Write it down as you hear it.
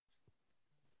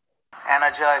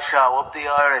Energize Show, up the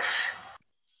Irish.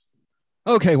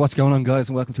 Okay, what's going on, guys,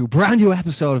 and welcome to a brand new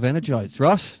episode of Energize.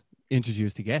 Ross,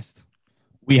 introduce the guest.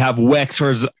 We have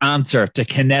Wexford's answer to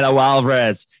Canelo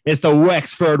Alvarez. It's the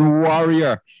Wexford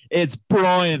Warrior. It's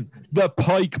Brian, the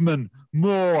Pikeman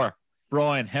Moore.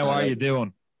 Brian, how are you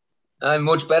doing? I'm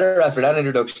much better after that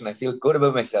introduction. I feel good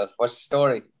about myself. What's the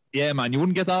story? Yeah, man, you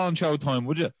wouldn't get that on Showtime,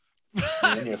 would you?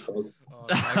 You're full.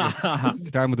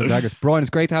 Starting with the daggers. Brian, it's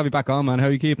great to have you back on, man. How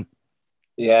are you keeping?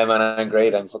 Yeah, man, I'm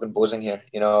great. I'm fucking buzzing here.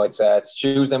 You know, it's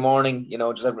Tuesday morning. You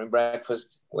know, just having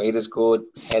breakfast. Weight is good.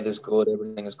 Head is good.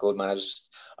 Everything is good, man. I've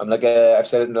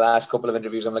said it in the last couple of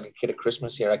interviews. I'm like a kid at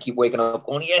Christmas here. I keep waking up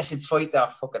going, yes, it's fight day. Oh,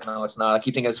 fuck it, no, it's not. I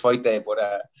keep thinking it's fight day, but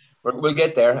we'll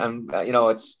get there. And you know,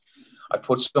 I've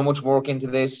put so much work into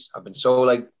this. I've been so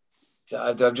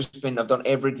I've done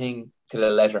everything to the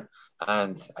letter,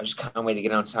 and I just can't wait to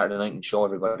get on Saturday night and show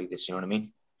everybody this. You know what I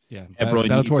mean? Yeah, Brian,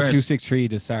 Bellator 263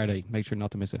 this Saturday. Make sure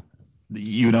not to miss it.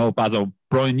 You know, Basil,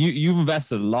 Brian, you've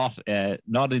invested a lot,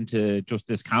 not into just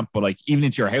this camp, but like even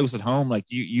into your house at home. Like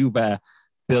you've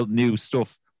built new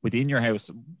stuff within your house.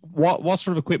 What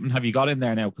sort of equipment have you got in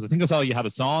there now? Because I think I saw you had a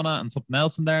sauna and something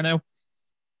else in there now.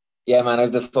 Yeah, man,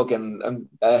 I've just fucking.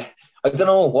 I don't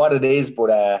know what it is,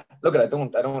 but look, I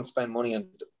don't spend money on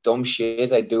dumb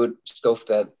shit. I do stuff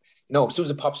that. No, as soon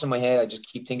as it pops in my head, I just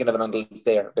keep thinking of it until it's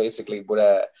there, basically. But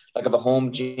like I have a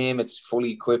home gym, it's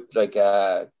fully equipped, like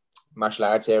martial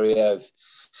arts area.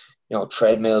 I've,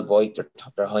 treadmill, bike,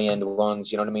 they're high end ones.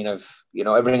 You know what I mean? I've,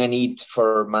 everything I need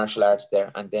for martial arts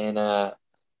there. And then, I've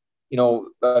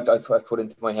put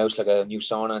into my house like a new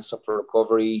sauna and stuff for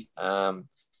recovery. So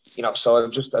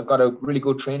I've got a really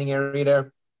good training area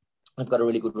there. I've got a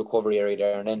really good recovery area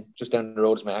there, and then just down the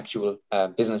road is my actual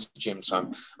business gym. So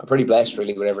I'm pretty blessed,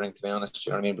 really, with everything, to be honest.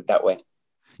 You know what I mean? But that way,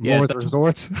 yeah, that's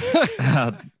resorts.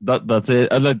 That's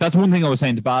it. That's one thing I was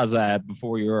saying to Baz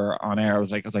before you were on air. I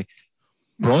was like,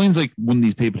 Brian's like one of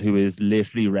these people who is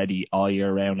literally ready all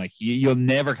year round. Like you'll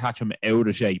never catch him out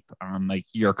of shape, and like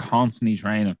you're constantly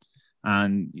training.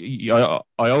 And I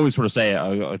always sort of say,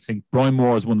 I think Brian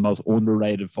Moore is one of the most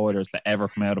underrated fighters to ever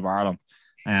come out of Ireland.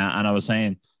 And I was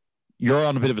saying, you're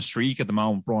on a bit of a streak at the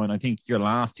moment, Brian. I think your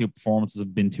last two performances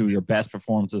have been two of your best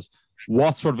performances.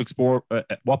 What sort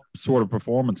of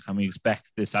performance can we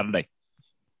expect this Saturday?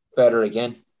 Better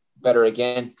again.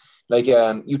 Like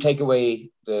you take away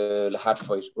the Lahat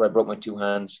fight where I broke my two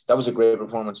hands. That was a great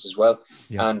performance as well.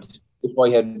 Yeah. And if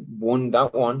I had won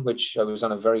that one, which I was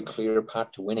on a very clear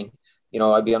path to winning,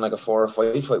 I'd be on like a 4 or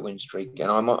 5 fight win streak.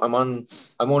 I'm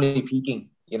only peaking.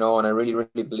 And I really,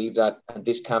 really believe that. And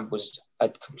this camp was a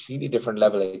completely different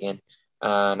level again.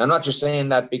 And I'm not just saying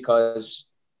that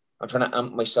because I'm trying to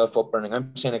amp myself up burning.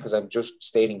 I'm saying it because I'm just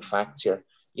stating facts here.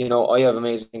 I have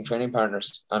amazing training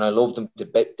partners and I love them to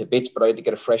bits, but I had to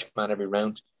get a fresh man every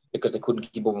round because they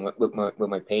couldn't keep up with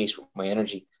my pace, with my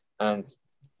energy. And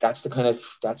that's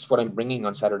what I'm bringing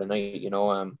on Saturday night.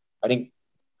 I think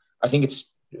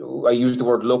it's, I use the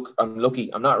word luck. I'm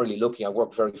lucky. I'm not really lucky. I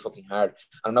work very fucking hard.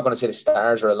 I'm not going to say the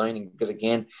stars are aligning because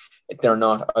again, they're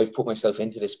not. I've put myself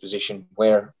into this position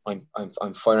where I'm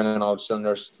firing on all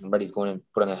cylinders. I'm ready to go in and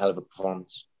put on a hell of a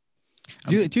performance.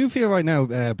 Do you feel right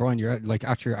now, Brian, you're like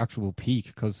at your actual peak?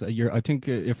 Because I think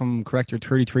if I'm correct, you're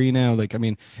 33 now. Like, I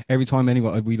mean, every time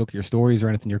we look at your stories or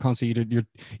anything, you're constantly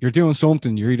you're doing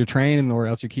something. You're either training or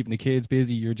else you're keeping the kids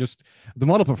busy. You're just the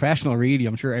model professional, really.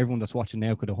 I'm sure everyone that's watching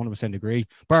now could 100% agree.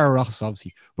 Bar Ross,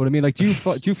 obviously, but I mean, like, do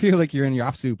you feel like you're in your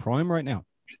absolute prime right now?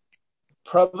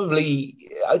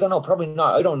 Probably, I don't know. Probably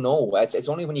not. I don't know. It's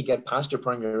only when you get past your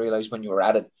prime you realize when you were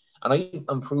at it. And I'm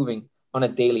improving on a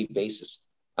daily basis.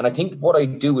 And I think what I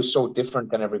do is so different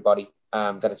than everybody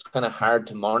that it's kind of hard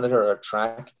to monitor or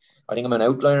track. I think I'm an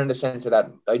outlier in the sense of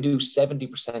that I do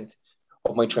 70%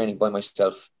 of my training by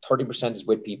myself. 30% is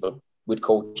with people, with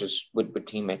coaches, with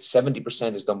teammates.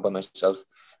 70% is done by myself.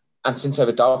 And since I've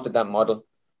adopted that model,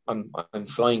 I'm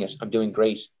flying it. I'm doing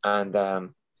great. And,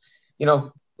 time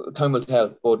will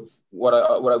tell. But what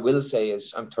I will say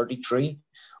is I'm 33.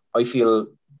 I feel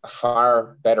a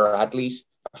far better athlete,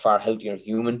 a far healthier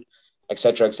human,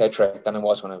 etc., than I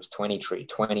was when I was 23,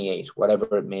 28,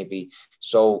 whatever it may be.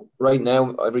 So right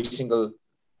now, I'm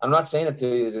not saying it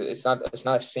it's not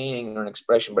a saying or an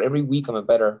expression, but every week I'm a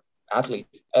better athlete.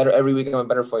 Every week I'm a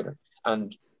better fighter.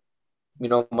 And,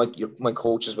 my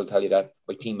coaches will tell you that.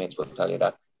 My teammates will tell you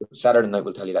that. Saturday night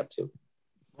will tell you that too.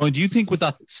 Well, do you think with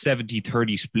that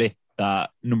 70-30 split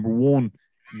that, number one,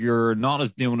 you're not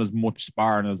as doing as much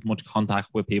sparring, as much contact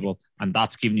with people, and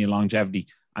that's giving you longevity?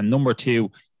 And number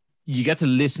two, you get to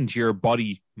listen to your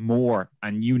body more,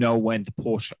 and you know when to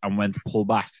push and when to pull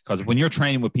back. Because when you're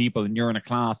training with people and you're in a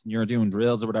class and you're doing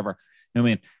drills or whatever, you know what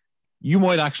I mean, you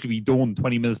might actually be done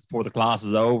 20 minutes before the class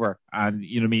is over, and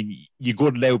you know what I mean, you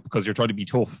good it out because you're trying to be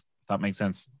tough. If that makes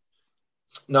sense.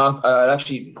 No,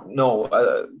 actually, no.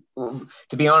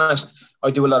 To be honest,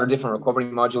 I do a lot of different recovery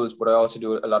modules, but I also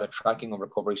do a lot of tracking of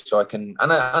recovery. So I can,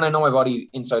 and I know my body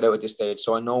inside out at this stage.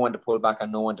 So I know when to pull back, I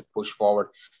know when to push forward,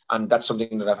 and that's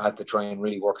something that I've had to try and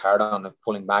really work hard on, of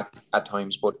pulling back at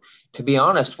times. But to be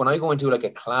honest, when I go into like a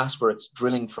class where it's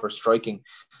drilling for striking,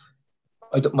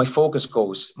 my focus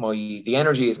goes, the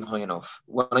energy isn't high enough.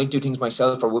 When I do things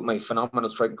myself or with my phenomenal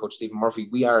striking coach, Stephen Murphy,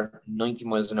 we are 90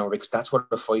 miles an hour, because that's what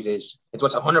a fight is. It's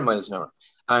what's 100 miles an hour.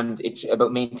 And it's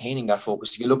about maintaining that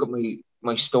focus. If you look at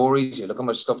my stories, you look at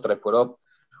my stuff that I put up,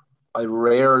 I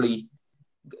rarely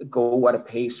go at a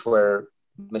pace where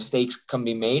mistakes can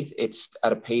be made. It's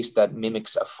at a pace that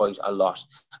mimics a fight a lot.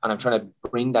 And I'm trying to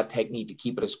bring that technique to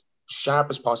keep it as sharp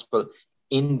as possible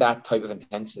in that type of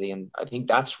intensity. And I think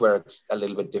that's where it's a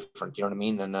little bit different, you know what I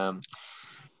mean? And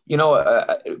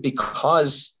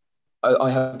because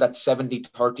I have that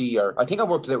 70-30, or I think I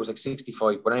worked today, it was like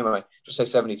 65, but anyway, just say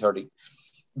 70-30,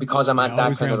 because I'm at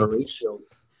that kind of a ratio.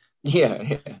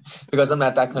 Yeah, because I'm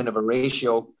at that kind of a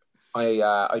ratio,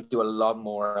 I do a lot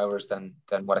more hours than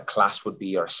what a class would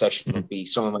be or a session would be.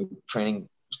 Some of my training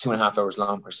was 2.5 hours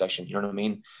long per session, you know what I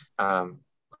mean?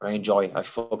 I enjoy it. I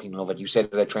fucking love it. You say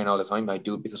that I train all the time. I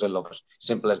do it because I love it.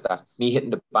 Simple as that. Me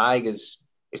hitting the bag is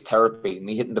therapy.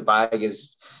 Me hitting the bag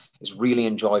is really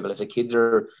enjoyable. If the kids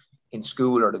are in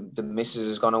school or the missus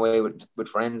has gone away with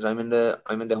friends, I'm in the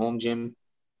home gym,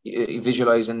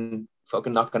 visualizing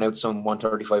fucking knocking out some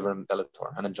 135 in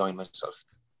Bellator and enjoying myself.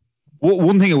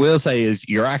 One thing I will say is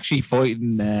you're actually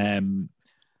fighting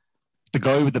the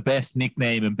guy with the best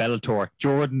nickname in Bellator,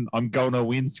 Jordan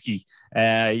Omgonowinski.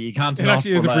 You can't. It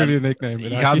actually is a brilliant nickname.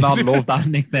 You can't not love that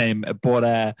nickname.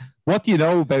 But what do you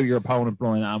know about your opponent,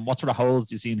 Brian, and what sort of holes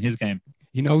do you see in his game?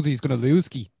 He knows he's going to lose.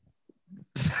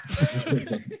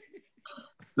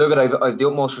 Look, I've the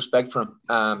utmost respect for him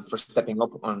for stepping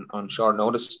up on short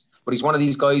notice. But he's one of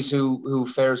these guys who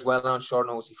fares well on short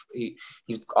notice.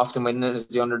 He's often winning as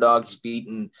the underdog. He's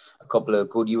beaten a couple of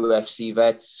good UFC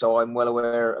vets, so I'm well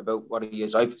aware about what he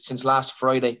is. Since last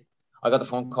Friday, I got the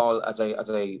phone call as I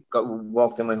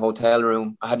walked in my hotel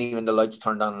room. I hadn't even the lights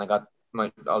turned on, and I got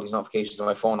all these notifications on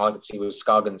my phone. All I could see was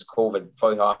Scoggins COVID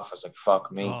fight off. I was like,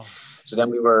 fuck me. Oh. So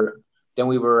then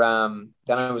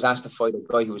I was asked to fight a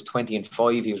guy who was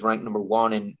 20-5. He was ranked number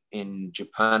 1 in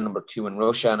Japan, number 2 in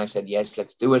Russia. And I said, yes,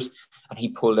 let's do it. And he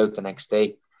pulled out the next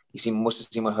day. He must have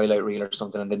seen my highlight reel or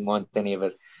something and didn't want any of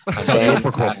it. And then,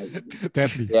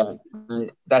 definitely. Yeah,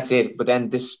 that's it. But then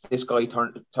this guy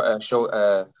has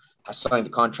signed a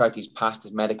contract. He's passed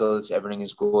his medicals. Everything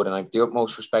is good. And I've the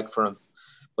utmost respect for him.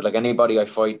 But like anybody I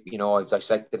fight, I've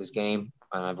dissected his game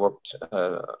and I've worked.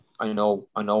 I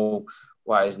know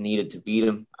what is needed to beat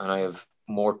him, and I have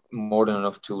more than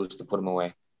enough tools to put him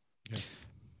away.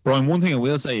 Brian, one thing I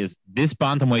will say is this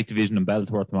bantamweight division in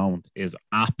Bellator at the moment is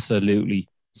absolutely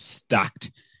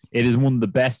stacked. It is one of the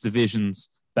best divisions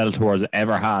Bellator has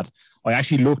ever had. I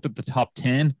actually looked at the top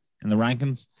 10 in the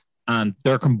rankings, and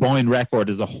their combined record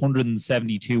is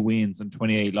 172 wins and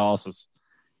 28 losses.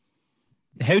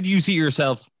 How do you see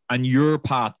yourself and your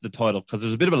path to the title? Because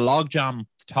there's a bit of a logjam at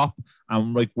the top.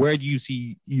 And where do you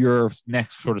see your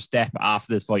next sort of step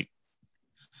after this fight?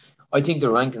 I think the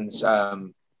rankings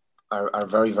are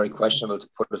very, very questionable, to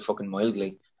put it fucking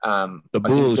mildly. The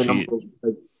bullshit.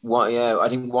 I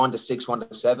think 1 to 6, 1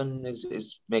 to 7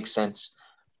 is makes sense.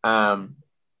 But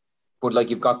like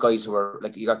you've got guys who are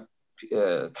like, you got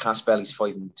Caspel, he's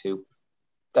 5-2.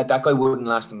 That guy wouldn't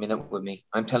last a minute with me.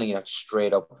 I'm telling you that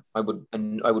straight up. I would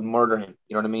murder him.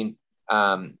 You know what I mean?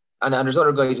 And there's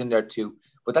other guys in there too.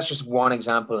 But that's just one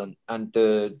example, and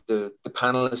the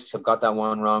panelists have got that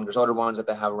one wrong. There's other ones that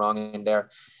they have wrong in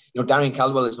there. Darian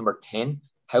Caldwell is number 10.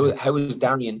 How is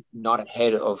Darian not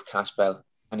ahead of Caspel,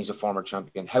 and he's a former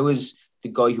champion? How is the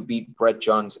guy who beat Brett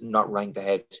Johns not ranked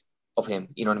ahead of him?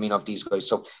 You know what I mean, of these guys.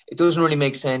 So it doesn't really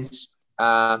make sense.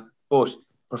 But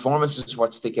performance is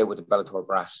what stick out with the Bellator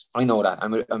brass. I know that.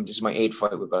 This is my 8th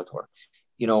fight with Bellator.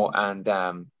 And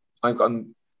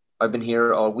I've been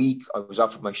here all week. I was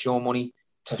offered my show money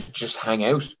to just hang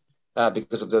out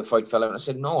because of the fight fell out. And I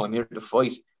said, no, I'm here to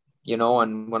fight,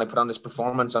 and when I put on this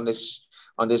performance on this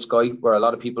guy, where a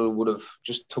lot of people would have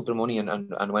just took their money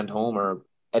and went home or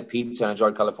ate pizza and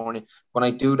enjoyed California. When I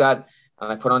do that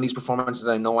and I put on these performances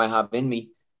that I know I have in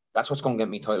me, that's what's going to get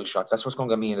me title shots. That's what's going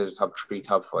to get me into the top 3,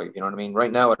 top 5. You know what I mean?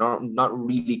 Right now, I'm not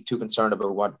really too concerned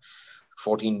about what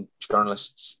 14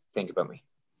 journalists think about me.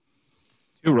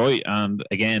 You're right, and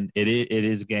again, it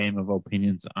is a game of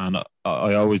opinions, and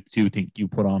I always do think you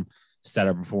put on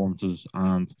stellar performances.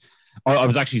 And I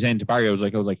was actually saying to Barry, I was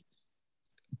like,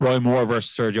 Brian Moore versus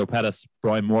Sergio Pettis,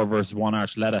 Brian Moore versus Juan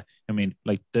Archuleta. I mean,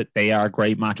 like they are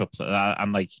great matchups,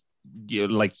 and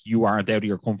you aren't out of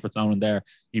your comfort zone in there.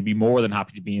 You'd be more than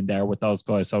happy to be in there with those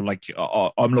guys. So like,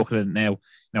 I'm looking at it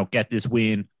now. Get this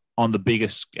win on the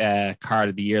biggest card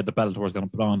of the year that Bellator is going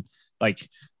to put on. Like,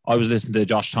 I was listening to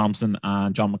Josh Thompson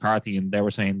and John McCarthy, and they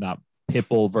were saying that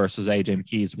Pitbull versus AJ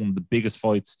McKee is one of the biggest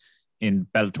fights in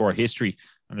Bellator history.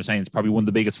 And they're saying it's probably one of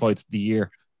the biggest fights of the year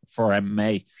for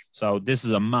MMA. So this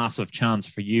is a massive chance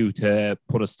for you to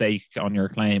put a stake on your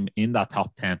claim in that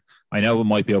top 10. I know it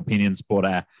might be opinions, but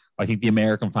I think the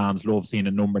American fans love seeing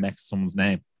a number next to someone's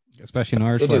name. Especially in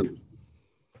Irish. They do.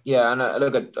 Yeah, and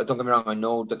look, don't get me wrong. I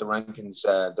know that the rankings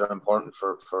they're important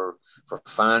for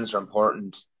fans. They're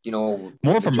important,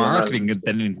 more for marketing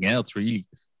than anything else, really.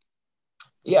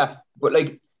 Yeah, but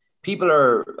like people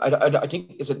are, I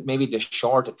think, is it maybe the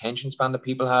short attention span that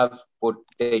people have, but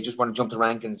they just want to jump to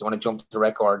rankings. They want to jump to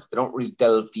records. They don't really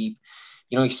delve deep.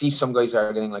 You see some guys that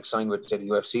are getting like signed with, say, the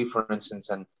UFC, for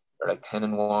instance, and they're like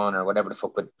 10-1 or whatever the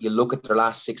fuck. But you look at their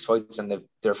last 6 fights and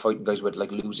they're fighting guys with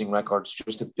like losing records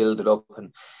just to build it up.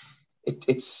 And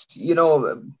it's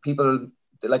people,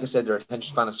 like I said, their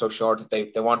attention span is so short that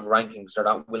they want rankings. They're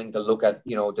not willing to look at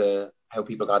how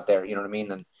people got there. You know what I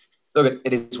mean? And look,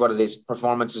 it is what it is.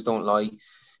 Performances don't lie.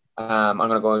 I'm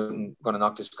gonna go out and gonna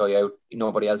knock this guy out.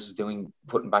 Nobody else is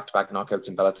putting back-to-back knockouts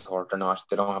in Bellator. They're not.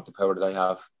 They don't have the power that I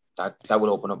have. That will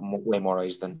open up way more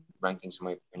eyes than rankings, in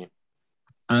my opinion.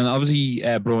 And obviously,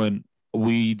 Brian,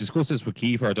 we discussed this with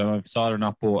Kiefer. I don't know if you saw it or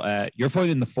not, but you're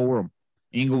fighting the Forum,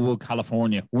 Inglewood,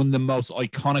 California, one of the most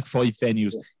iconic fight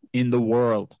venues in the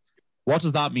world. What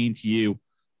does that mean to you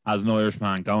as an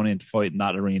Irishman going in to fight in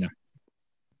that arena?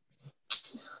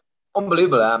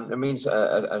 Unbelievable. It means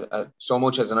so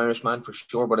much as an Irishman for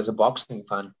sure, but as a boxing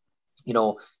fan,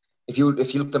 if you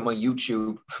looked at my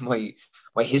YouTube,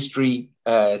 my history,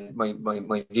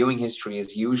 my viewing history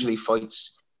is usually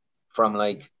fights from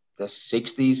like the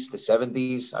 60s, the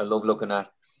 70s. I love looking at,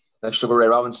 like, Sugar Ray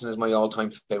Robinson is my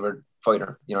all-time favorite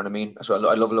fighter. You know what I mean? So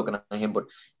I love looking at him. But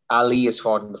Ali has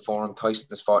fought in the Forum. Tyson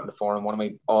has fought in the Forum. One of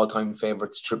my all-time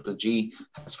favorites, Triple G,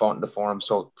 has fought in the Forum.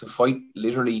 So to fight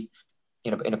literally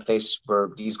in a place where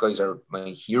these guys are my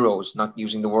heroes, not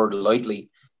using the word lightly,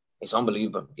 it's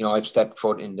unbelievable. I've stepped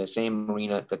foot in the same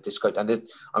arena that this guy, and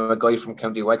I'm a guy from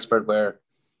County Wexford where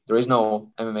there is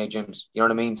no MMA gyms. You know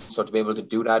what I mean? So to be able to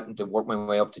do that and to work my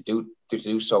way up to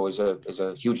do so is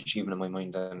a huge achievement in my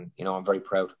mind, and I'm very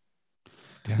proud.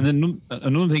 And then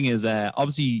another thing is,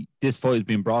 obviously this fight has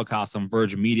been broadcast on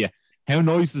Virgin Media. How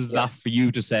nice is that for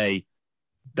you to say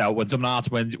that when someone asks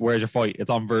where's your fight,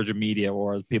 it's on Virgin Media,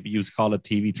 or as people used to call it,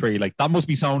 TV3? Like, that must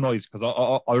be so nice, because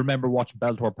I remember watching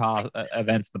Bellator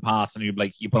events in the past, and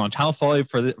you put on Channel 5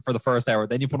 for the first hour,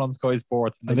 then you put on Sky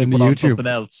Sports, and then you put on something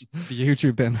else. The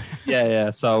YouTube then. Yeah.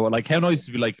 So like, how nice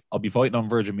to be like, I'll be fighting on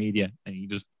Virgin Media, and you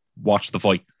just watch the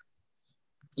fight.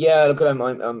 Yeah, look,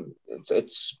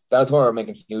 it's Bellator are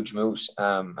making huge moves,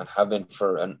 and have been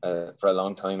for a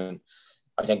long time, and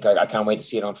I think I can't wait to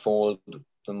see it unfold.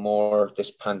 The more this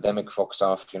pandemic fucks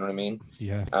off, you know what I mean?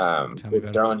 Yeah.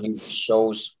 They're on huge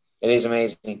shows. It is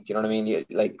amazing. You know what I mean?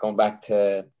 Like, going back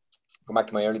to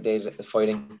my early days at the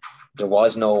fighting, there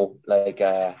was no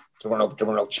there were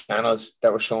no channels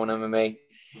that were showing MMA.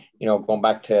 Going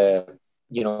back to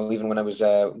even when I was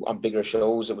on bigger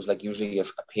shows, it was like usually a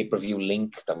pay-per-view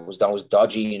link that was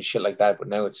dodgy and shit like that. But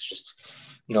now it's just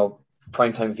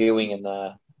primetime viewing, and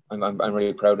I'm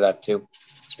really proud of that too.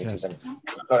 Yeah.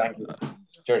 Thank you.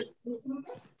 Cheers.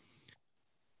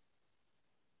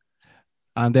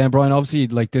 And then, Brian, obviously,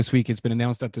 like, this week it's been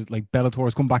announced that Bellator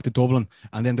has come back to Dublin,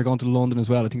 and then they're going to London as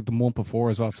well, I think the month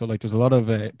before as well. So like, there's a lot of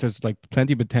there's like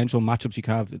plenty of potential matchups you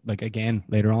can have, like, again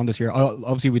later on this year.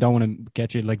 Obviously we don't want to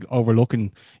get you like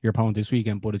overlooking your opponent this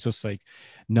weekend, but it's just like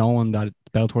knowing that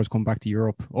Bellator has come back to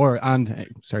Europe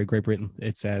Great Britain.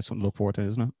 It's something to look forward to,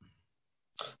 isn't it?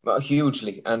 Well,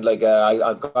 hugely. And like,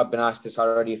 I've been asked this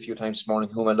already a few times this morning,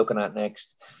 who am I looking at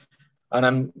next? And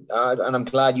I'm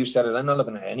glad you said it. I'm not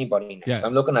looking at anybody next. Yeah.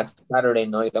 I'm looking at Saturday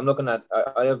night.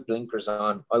 I have blinkers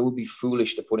on. I would be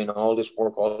foolish to put in all this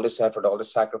work, all this effort, all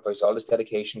this sacrifice, all this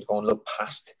dedication to go and look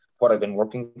past what I've been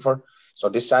working for. So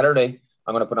this Saturday,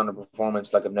 I'm going to put on a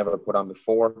performance like I've never put on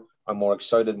before. I'm more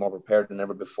excited, more prepared than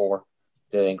ever before.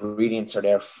 The ingredients are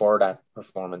there for that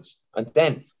performance. And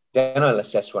then I'll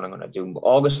assess what I'm going to do.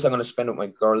 August, I'm going to spend with my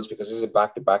girls, because this is a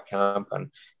back-to-back camp, and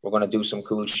we're going to do some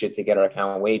cool shit together. I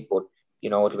can't wait. But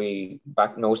it'll be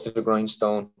back nose to the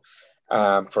grindstone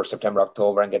for September,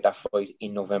 October, and get that fight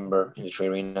in November in the Tree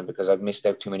Arena, because I've missed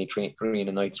out too many Tree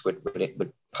Arena nights with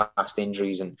past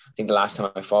injuries, and I think the last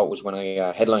time I fought was when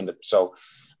I headlined it. So,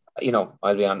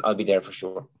 I'll be there for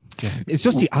sure. Yeah. It's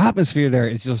just the atmosphere there.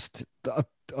 It's just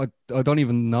I don't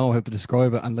even know how to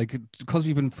describe it, and like because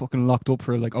we've been fucking locked up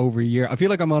for like over a year, I feel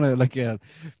like I'm on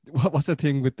what's that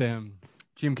thing with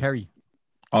Jim Carrey?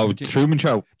 Oh, Truman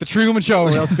Show. The Truman Show,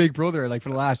 or else Big Brother, like for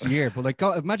the last year. But like,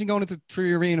 imagine going into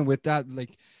Tree Arena with that,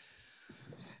 like.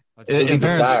 In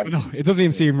fairness, no, it doesn't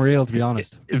even seem real, to be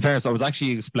honest. In fairness, I was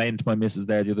actually explaining to my missus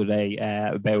there the other day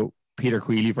about Peter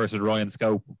Queally versus Ryan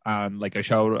Scope, and like I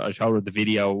showed her the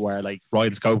video where like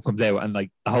Ryan Scope comes out and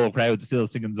like the whole crowd's still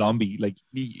singing Zombie. Like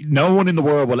no one in the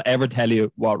world will ever tell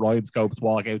you what Ryan Scope's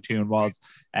walkout tune was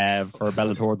for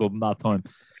Bellator Dublin that time,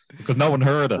 because no one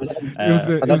heard it.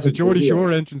 It was the Geordie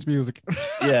Shore entrance music.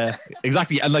 Yeah,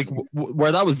 exactly. And like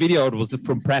where that was videoed was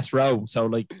from press row, so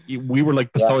like we were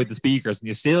like beside the speakers, and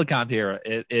you still can't hear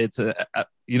it. It's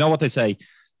you know what they say,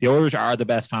 the Irish are the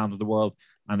best fans of the world,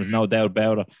 and there's no doubt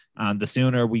about it. And the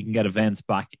sooner we can get events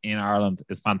back in Ireland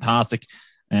is fantastic.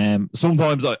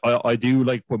 Sometimes I do,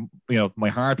 like, when my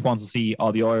heart wants to see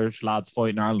all the Irish lads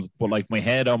fight in Ireland, but like my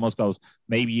head almost goes,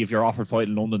 maybe if you're offered fight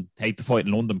in London, take the fight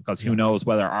in London, because who knows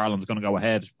whether Ireland's going to go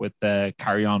ahead with the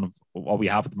carry on of what we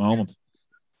have at the moment.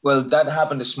 Well, that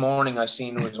happened this morning. It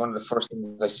was one of the first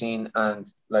things I seen, and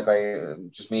like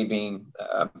me being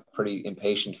a pretty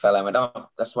impatient fella, I went, oh,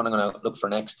 that's what I'm going to look for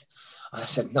next. And I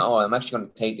said, no, I'm actually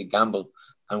going to take the gamble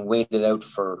and wait it out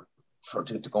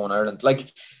to go in Ireland.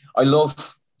 Like, I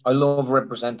love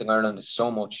representing Ireland so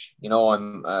much.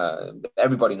 I'm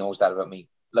everybody knows that about me.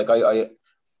 Like,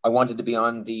 I wanted to be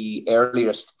on the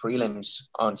earliest prelims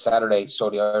on Saturday so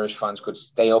the Irish fans could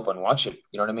stay up and watch it.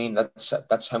 You know what I mean?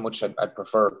 That's how much I'd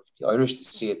prefer the Irish to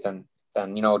see it than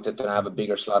to have a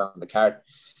bigger slot on the card.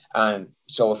 And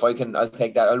so if I can, I'll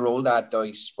take that. I'll roll that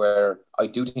dice where I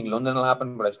do think London will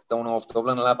happen, but I don't know if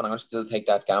Dublin will happen. I'm going to still take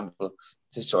that gamble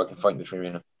so I can fight in the Tree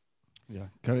Arena. Yeah.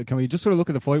 Can we just sort of look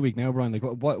at the fight week now, Brian? Like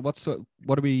what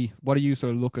are you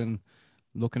sort of looking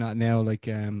at now? Like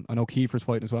I know Kiefer's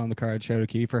fighting as well on the card. Shout out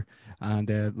Kiefer,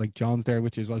 and like John's there,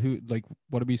 which is well.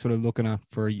 What are we sort of looking at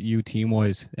for you team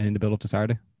wise in the build up to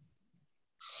Saturday?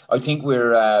 I think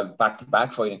we're back to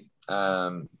back fighting.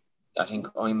 I think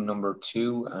I'm number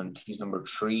 2 and he's number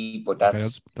 3, but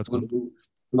that's good.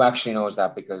 Who actually knows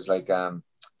that? Because like,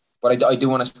 but I do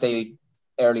want to stay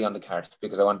early on the card,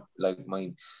 because I want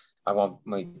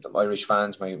my Irish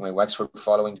fans, my Wexford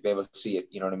following to be able to see it.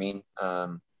 You know what I mean?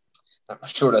 I'm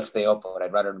sure they'll stay up, but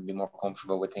I'd rather be more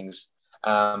comfortable with things.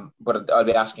 But I'll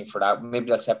be asking for that. Maybe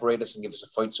they'll separate us and give us a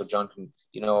fight so John can,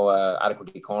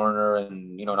 adequately corner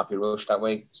and, not be rushed that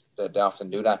way. They often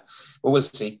do that. But we'll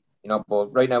see. But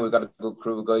right now we've got a good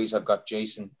crew of guys. I've got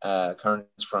Jason Kearns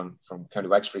from County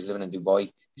Wexford. He's living in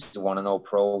Dubai. He's a 1-0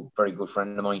 pro, very good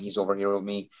friend of mine. He's over here with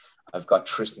me. I've got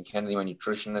Tristan Kennedy, my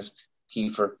nutritionist,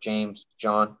 Kiefer, James,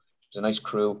 John. There's a nice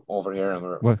crew over here. And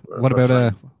what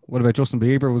about Justin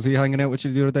Bieber? Was he hanging out with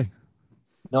you the other day?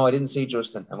 No, I didn't see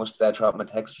Justin. I must have dropped him a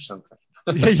text or something.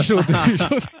 Yeah, you should.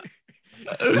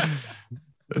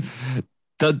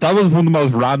 That was one of the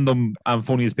most random and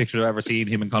funniest pictures I've ever seen.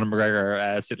 Him and Conor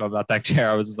McGregor sitting on that deck chair.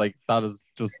 I was just like, that is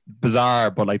just bizarre.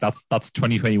 But like, that's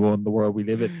 2021, the world we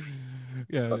live in.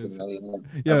 Yeah,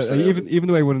 even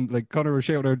the way when like Conor was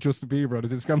shouting out Justin Bieber on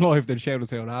his Instagram live, then shout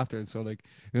us out after. So like,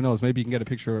 who knows? Maybe you can get a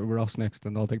picture with us next,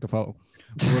 and I'll take the photo.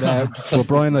 But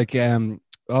Brian, like we're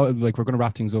going to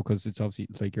wrap things up because it's obviously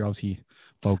like you're obviously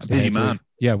folks. Busy man.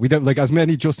 Yeah, we don't like as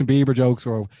many Justin Bieber jokes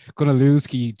or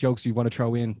Gunalewski jokes you want to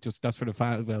throw in. Just that's for the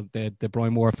fan, the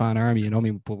Brian Moore fan army, you know what I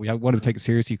mean? But we want to take it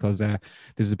seriously because this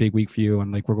is a big week for you,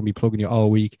 and like we're going to be plugging you all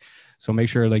week. So make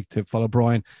sure like to follow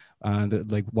Brian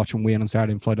and like watch him win on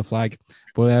Saturday and fly the flag.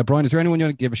 But Brian, is there anyone you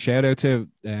want to give a shout out to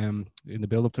in the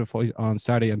build up to the fight on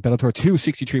Saturday and Bellator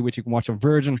 263, which you can watch on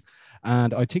Virgin,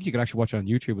 and I think you can actually watch it on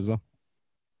YouTube as well.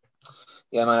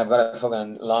 Yeah, man, I've got a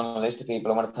fucking long list of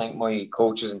people. I want to thank my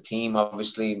coaches and team,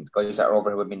 obviously, the guys that are over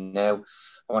here with me now.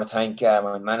 I want to thank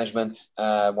my management,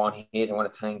 One Hit. I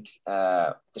want to thank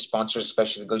the sponsors,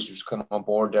 especially the guys who's come on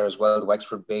board there as well, the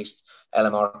Wexford-based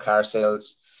LMR Car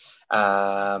Sales,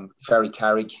 Ferry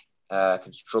Carrick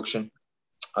Construction.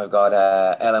 I've got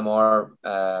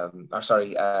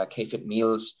K-Fit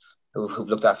Meals, who've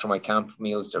looked after my camp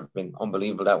meals. They've been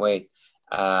unbelievable that way.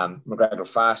 McGregor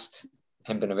Fast,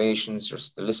 Hemp Innovations.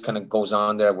 The list kind of goes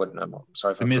on there. I'm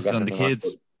sorry if I'm missing on the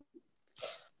kids.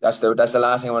 That's the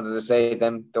last thing I wanted to say.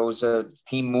 Those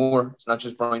Team Moore. It's not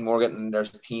just Brian Morgan. There's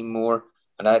Team Moore,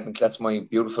 and I think that's my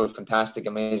beautiful, fantastic,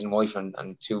 amazing wife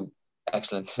and 2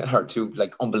 excellent or two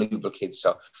like unbelievable kids.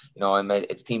 So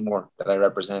it's teamwork that I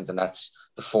represent, and that's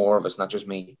the four of us, not just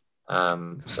me.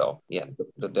 So yeah,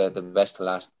 the best to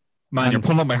last. Man, you're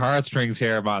pulling up my heartstrings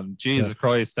here, man. Jesus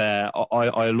Christ. I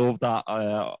love that.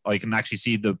 I can actually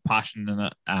see the passion in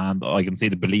it, and I can see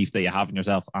the belief that you have in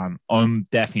yourself. And I'm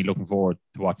definitely looking forward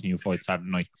to watching you fight Saturday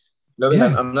night. Look,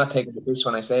 I'm not taking the piss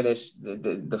when I say this.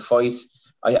 The fight,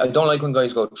 I don't like when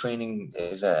guys go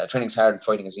training's hard,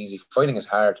 fighting is easy. Fighting is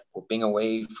hard, but being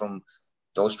away from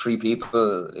those three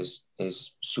people is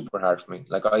super hard for me.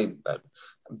 Like I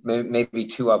maybe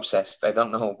too obsessed. I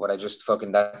don't know, but I just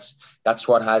fucking that's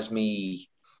what has me,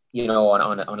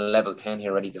 on a level 10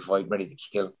 here, ready to fight, ready to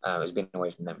kill. Is being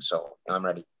away from them, so I'm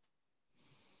ready.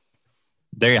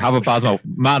 There you have it, Basmo.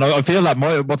 Man, I feel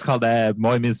that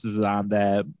my missus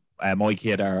and my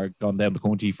kid are gone down the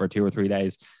country for 2 or 3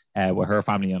 days with her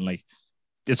family, and like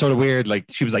it's sort of weird. Like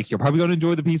she was like, "You're probably going to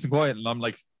enjoy the peace and quiet," and I'm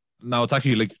like, "No, it's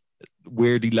actually like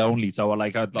weirdly lonely." So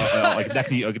like I can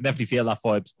definitely feel that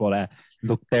vibes. But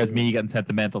look, there's me getting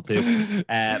sentimental too.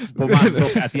 But man,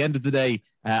 look, at the end of the day,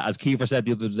 as Kiefer said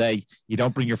the other day, you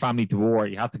don't bring your family to war.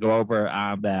 You have to go over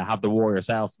and have the war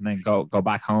yourself, and then go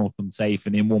back home with them safe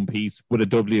and in one piece with a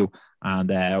W and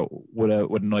with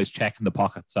a nice check in the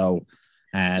pocket. So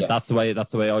that's the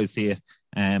way I see it.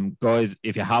 Guys,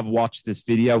 if you have watched this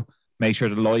video, make sure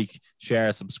to like,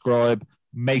 share, subscribe.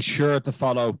 Make sure to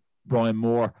follow Brian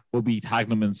Moore. We'll be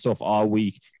tagging him and stuff all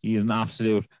week. He is an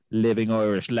absolute living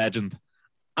Irish legend.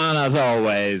 And as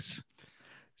always,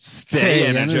 stay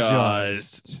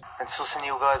energized. Been sussing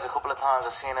you guys a couple of times.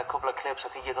 I've seen a couple of clips. I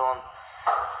think you've done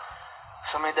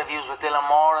some interviews with Dylan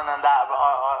Moran and that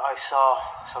I saw.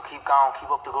 So keep going.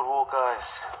 Keep up the good work,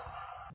 guys.